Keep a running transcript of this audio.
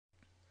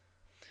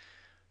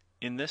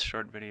In this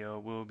short video,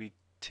 we'll be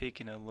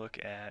taking a look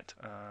at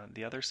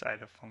the other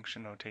side of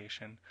function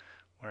notation,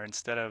 where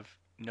instead of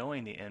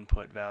knowing the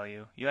input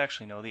value, you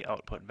actually know the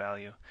output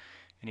value,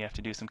 and you have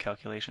to do some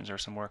calculations or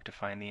some work to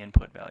find the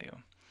input value.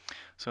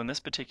 So in this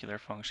particular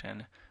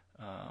function,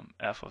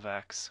 f of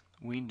x,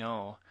 we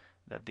know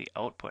that the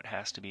output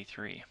has to be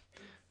 3.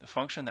 The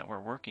function that we're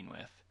working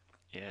with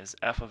is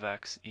f of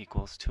x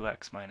equals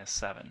 2x minus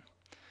 7.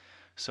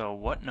 So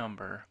what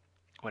number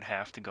would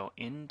have to go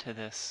into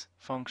this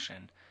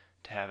function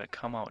to have it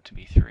come out to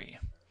be 3?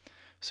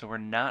 So we're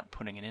not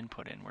putting an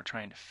input in, we're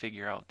trying to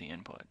figure out the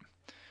input.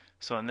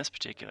 So in this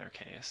particular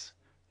case,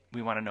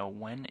 we want to know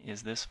when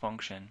is this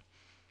function,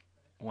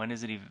 when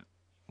is it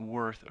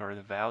worth, or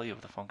the value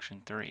of the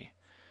function 3.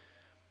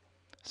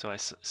 So I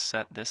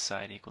set this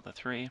side equal to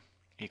 3,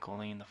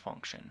 equaling the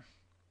function.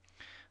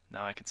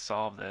 Now I could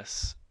solve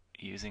this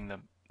using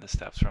the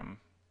steps from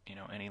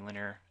any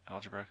linear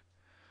algebra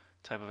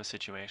type of a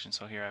situation.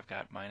 So here I've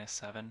got minus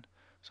 7,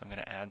 so I'm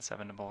going to add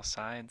 7 to both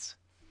sides,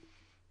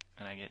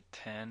 and I get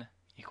 10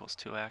 equals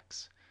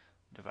 2x,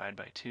 divide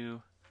by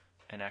 2,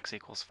 and x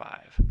equals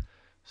 5.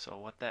 So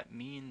what that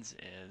means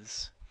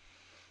is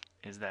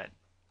that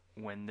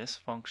when this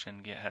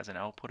function has an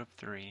output of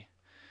 3,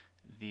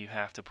 you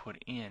have to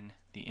put in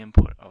the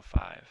input of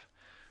 5.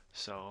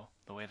 So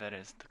the way that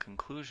is, the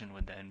conclusion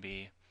would then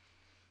be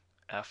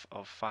f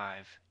of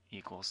 5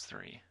 equals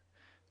 3.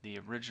 The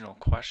original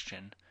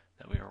question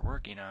that we were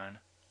working on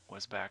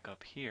was back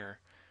up here,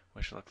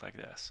 which looked like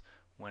this.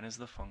 When is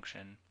the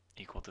function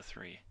equal to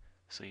 3?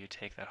 So you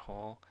take that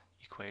whole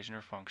equation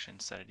or function,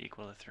 set it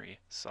equal to 3,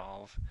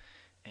 solve,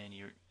 and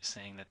you're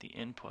saying that the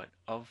input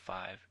of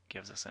 5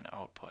 gives us an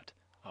output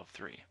of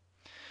 3.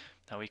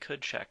 Now we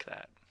could check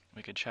that.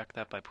 We could check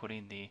that by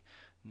putting the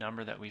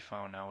number that we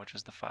found now, which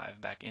is the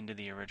 5, back into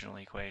the original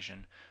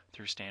equation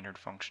through standard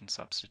function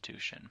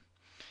substitution.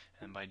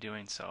 And by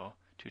doing so,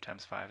 2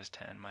 times 5 is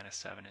 10, minus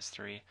 7 is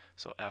 3,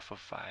 so f of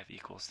 5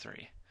 equals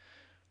 3.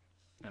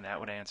 And that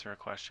would answer a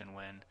question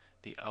when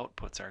the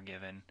outputs are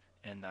given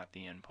and not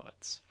the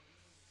inputs.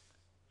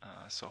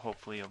 So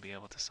hopefully you'll be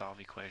able to solve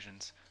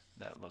equations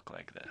that look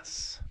like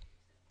this.